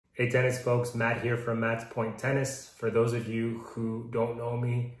Hey tennis folks, Matt here from Matt's Point Tennis. For those of you who don't know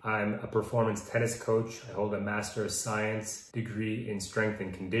me, I'm a performance tennis coach. I hold a Master of Science degree in strength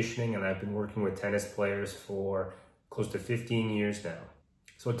and conditioning, and I've been working with tennis players for close to 15 years now.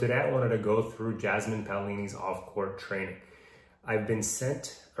 So today I wanted to go through Jasmine Paolini's off-court training. I've been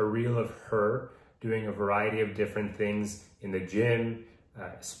sent a reel of her doing a variety of different things in the gym,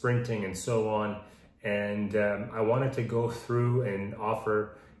 sprinting and so on. And I wanted to go through and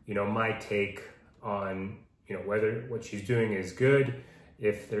offer my take on, whether what she's doing is good,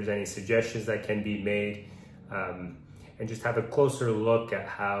 if there's any suggestions that can be made, and just have a closer look at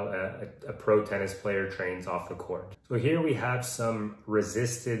how a pro tennis player trains off the court. So here we have some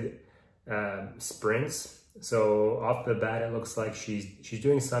resisted sprints. So off the bat, it looks like she's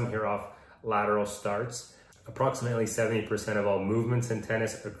doing some here off lateral starts. Approximately 70% of all movements in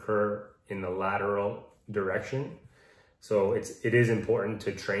tennis occur in the lateral direction. So it is important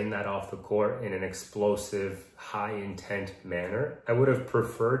to train that off the court in an explosive, high intent manner. I would have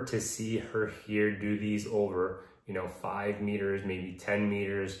preferred to see her here do these over, 5 meters, maybe 10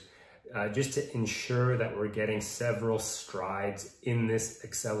 meters, just to ensure that we're getting several strides in this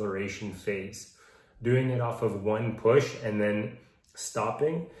acceleration phase. Doing it off of one push and then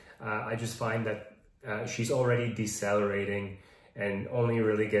stopping, I just find that she's already decelerating and only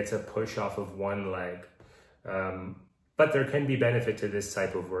really gets a push off of one leg. But there can be benefit to this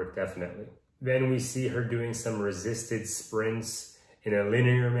type of work, definitely. Then we see her doing some resisted sprints in a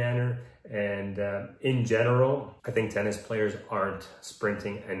linear manner. And in general, I think tennis players aren't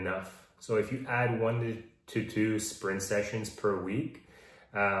sprinting enough. So if you add 1 to 2 sprint sessions per week,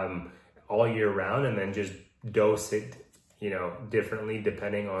 all year round, and then just dose it, differently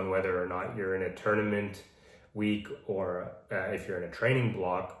depending on whether or not you're in a tournament week or if you're in a training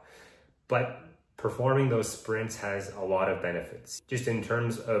block. But performing those sprints has a lot of benefits. Just in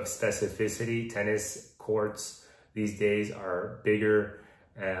terms of specificity, tennis courts these days are bigger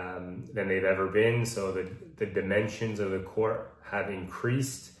than they've ever been. So the dimensions of the court have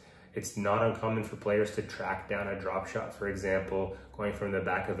increased. It's not uncommon for players to track down a drop shot, for example, going from the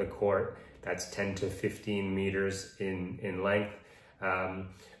back of the court. That's 10 to 15 meters in length.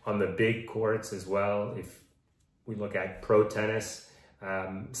 On the big courts as well, if we look at pro tennis,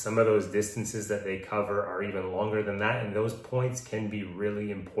 some of those distances that they cover are even longer than that, and those points can be really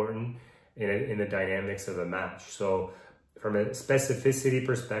important in the dynamics of a match. So from a specificity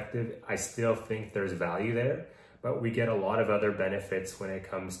perspective, I still think there's value there, but we get a lot of other benefits when it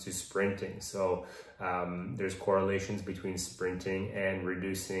comes to sprinting. So there's correlations between sprinting and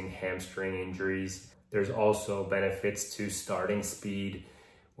reducing hamstring injuries. There's also benefits to starting speed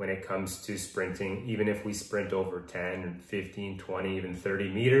when it comes to sprinting. Even if we sprint over 10, 15, 20, even 30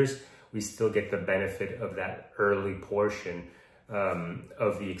 meters, we still get the benefit of that early portion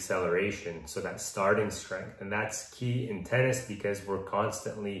of the acceleration. So that starting strength, and that's key in tennis because we're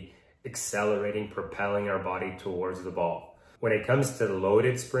constantly accelerating, propelling our body towards the ball. When it comes to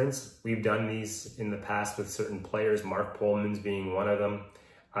loaded sprints, we've done these in the past with certain players, Mark Polman's being one of them.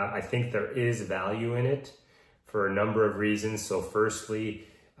 I think there is value in it for a number of reasons. So firstly,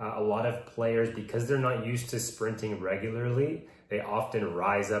 a lot of players, because they're not used to sprinting regularly, they often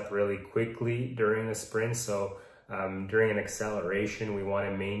rise up really quickly during a sprint. So during an acceleration, we want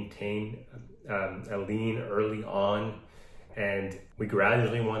to maintain a lean early on, and we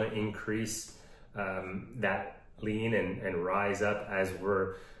gradually want to increase that lean and rise up as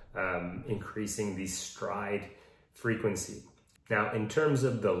we're increasing the stride frequency. Now, in terms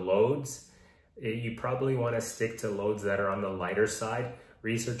of the loads, you probably want to stick to loads that are on the lighter side.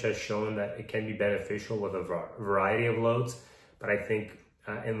 Research has shown that it can be beneficial with a variety of loads, but I think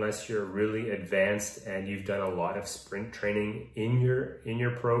unless you're really advanced and you've done a lot of sprint training in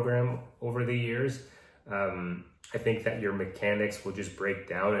your program over the years, I think that your mechanics will just break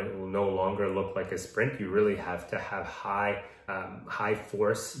down and it will no longer look like a sprint. You really have to have high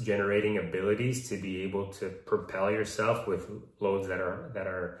force generating abilities to be able to propel yourself with loads that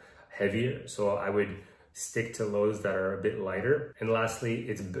are heavier. So I would stick to loads that are a bit lighter. And lastly,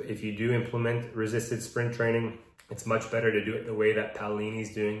 if you do implement resisted sprint training, it's much better to do it the way that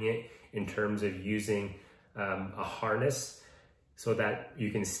Paolini's doing it, in terms of using a harness so that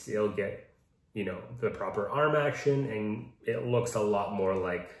you can still get the proper arm action, and it looks a lot more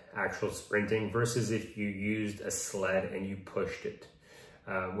like actual sprinting versus if you used a sled and you pushed it,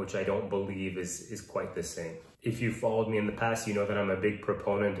 which I don't believe is quite the same. If you followed me in the past, you know that I'm a big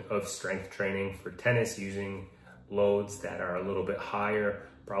proponent of strength training for tennis, using loads that are a little bit higher,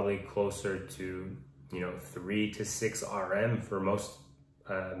 probably closer to 3 to 6 RM for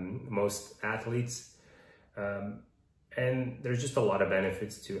most athletes. And there's just a lot of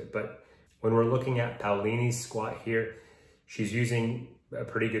benefits to it. But when we're looking at Paolini's squat here, she's using a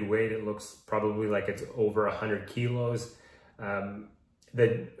pretty good weight. It looks probably like it's over 100 kilos.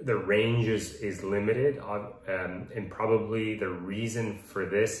 The range is limited, and probably the reason for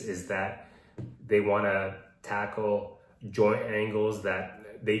this is that they want to tackle joint angles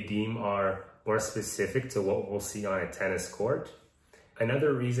that they deem are more specific to what we'll see on a tennis court.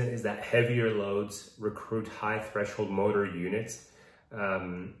 Another reason is that heavier loads recruit high threshold motor units,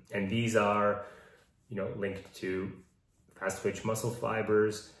 and these are, linked to fast twitch muscle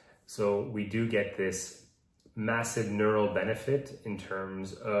fibers. So we do get this massive neural benefit in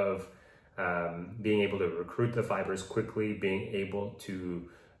terms of being able to recruit the fibers quickly, being able to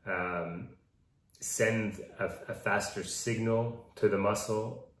send a faster signal to the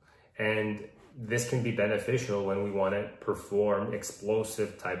muscle. And this can be beneficial when we want to perform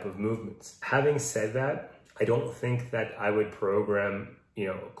explosive type of movements. Having said that, I don't think that I would program,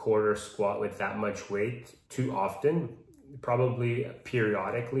 a quarter squat with that much weight too often, probably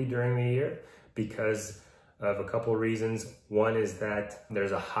periodically during the year, because of a couple of reasons. One is that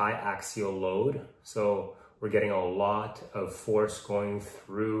there's a high axial load. So we're getting a lot of force going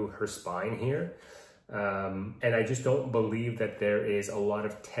through her spine here. And I just don't believe that there is a lot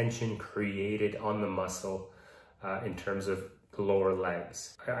of tension created on the muscle in terms of the lower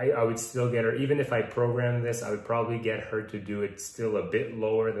legs. I would still get her, even if I program this, I would probably get her to do it still a bit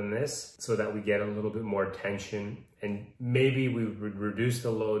lower than this so that we get a little bit more tension, and maybe we would reduce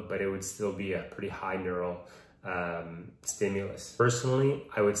the load, but it would still be a pretty high neural stimulus. Personally,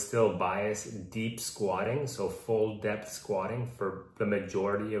 I would still bias deep squatting, so full depth squatting for the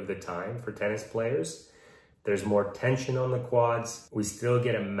majority of the time for tennis players. There's more tension on the quads. We still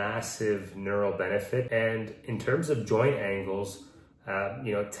get a massive neural benefit. And in terms of joint angles,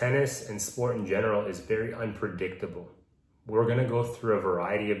 tennis and sport in general is very unpredictable. We're gonna go through a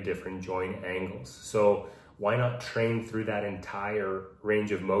variety of different joint angles. So why not train through that entire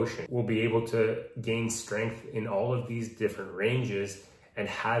range of motion? We'll be able to gain strength in all of these different ranges and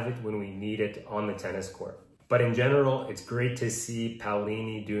have it when we need it on the tennis court. But in general, it's great to see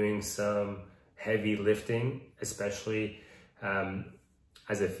Paolini doing some heavy lifting, especially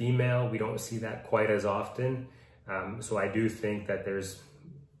as a female. We don't see that quite as often. So I do think that there's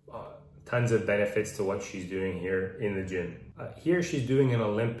tons of benefits to what she's doing here in the gym. Here she's doing an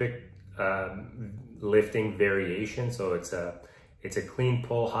Olympic lifting variation. So it's a clean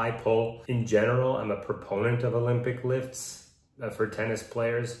pull, high pull. In general, I'm a proponent of Olympic lifts for tennis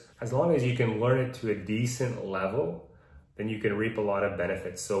players. As long as you can learn it to a decent level, then you can reap a lot of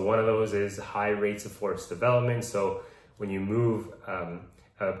benefits. So one of those is high rates of force development. So when you move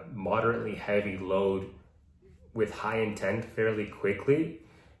a moderately heavy load with high intent fairly quickly,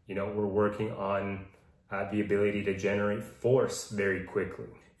 we're working on the ability to generate force very quickly.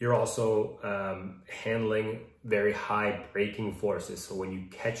 You're also handling very high braking forces. So when you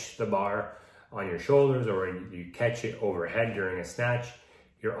catch the bar on your shoulders or when you catch it overhead during a snatch,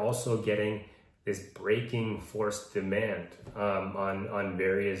 you're also getting this braking force demand on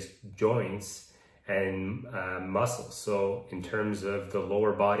various joints and muscles. So in terms of the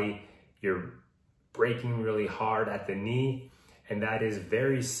lower body, you're braking really hard at the knee, and that is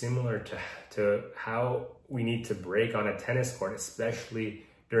very similar to how we need to brake on a tennis court, especially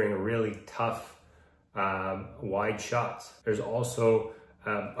during really tough wide shots. There's also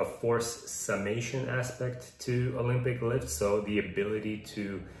a force summation aspect to Olympic lifts, so the ability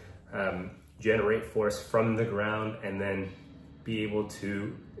to generate force from the ground and then be able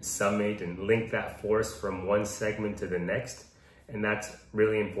to summate and link that force from one segment to the next. And that's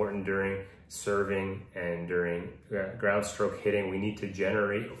really important during serving and during ground stroke hitting. We need to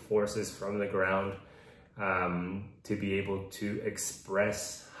generate forces from the ground to be able to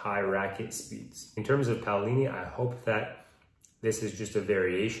express high racket speeds. In terms of Paolini, I hope that this is just a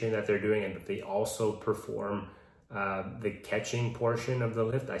variation that they're doing and that they also perform the catching portion of the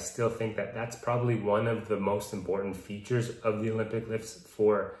lift. I still think that that's probably one of the most important features of the Olympic lifts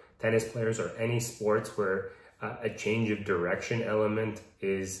for tennis players or any sports where a change of direction element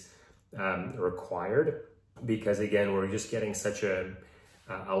is required, because again, we're just getting such a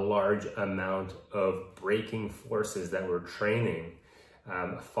large amount of braking forces that we're training,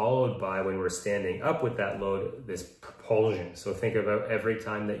 followed by, when we're standing up with that load, this propulsion. So think about every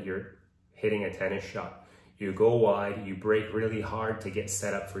time that you're hitting a tennis shot. You go wide, you brake really hard to get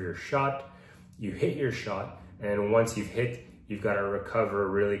set up for your shot, you hit your shot, and once you've hit, you've got to recover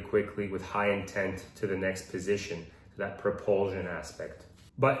really quickly with high intent to the next position, that propulsion aspect.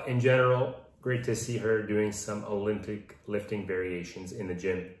 But in general, great to see her doing some Olympic lifting variations in the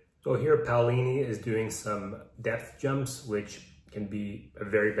gym. So here Paolini is doing some depth jumps, which can be a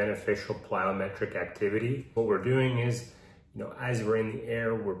very beneficial plyometric activity. What we're doing is, as we're in the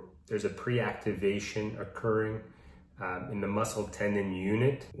air, there's a pre-activation occurring in the muscle tendon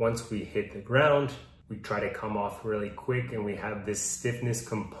unit. Once we hit the ground, we try to come off really quick, and we have this stiffness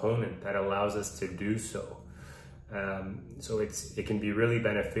component that allows us to do so. So it can be really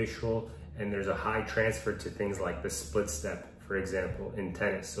beneficial, and there's a high transfer to things like the split step, for example, in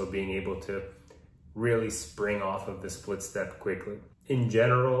tennis. So being able to really spring off of the split step quickly. In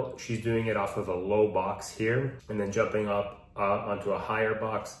general, she's doing it off of a low box here and then jumping up onto a higher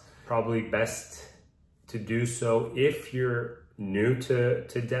box. Probably best to do so if you're new to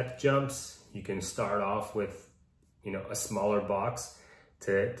depth jumps. You can start off with, a smaller box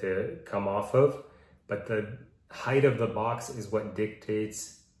to come off of, but the height of the box is what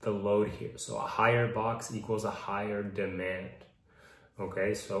dictates the load here. So a higher box equals a higher demand.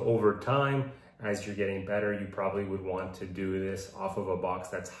 Okay, so over time, as you're getting better, you probably would want to do this off of a box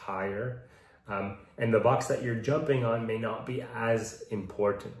that's higher. And the box that you're jumping on may not be as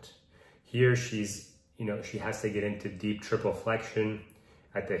important. Here she has to get into deep triple flexion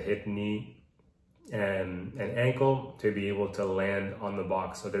at the hip, knee, and ankle to be able to land on the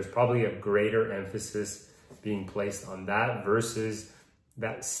box. So there's probably a greater emphasis being placed on that versus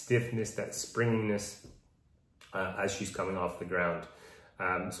that stiffness, that springiness as she's coming off the ground.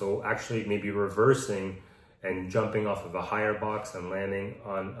 So actually maybe reversing and jumping off of a higher box and landing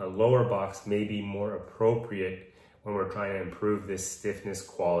on a lower box may be more appropriate when we're trying to improve this stiffness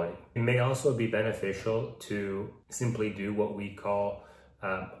quality. It may also be beneficial to simply do what we call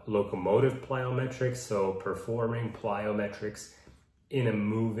locomotive plyometrics, so performing plyometrics in a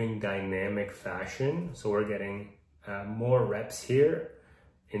moving dynamic fashion. So we're getting more reps here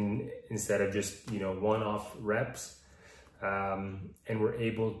instead of just one-off reps. And we're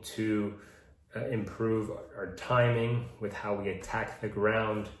able to improve our timing with how we attack the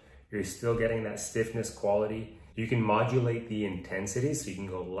ground. You're still getting that stiffness quality. You can modulate the intensity, so you can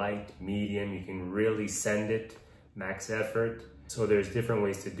go light, medium, you can really send it, max effort. So there's different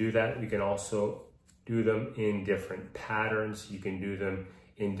ways to do that. You can also do them in different patterns. You can do them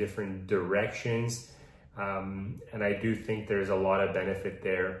in different directions. And I do think there's a lot of benefit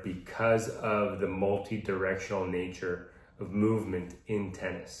there because of the multi-directional nature of movement in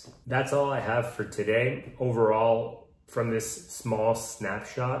tennis. That's all I have for today. Overall, from this small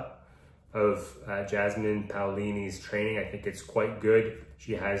snapshot of Jasmine Paolini's training, I think it's quite good.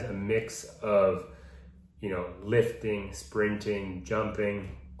 She has a mix of, lifting, sprinting,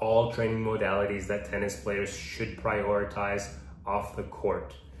 jumping, all training modalities that tennis players should prioritize off the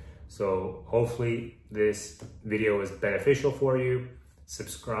court. So hopefully this video is beneficial for you.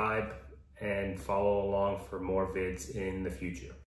 Subscribe and follow along for more vids in the future.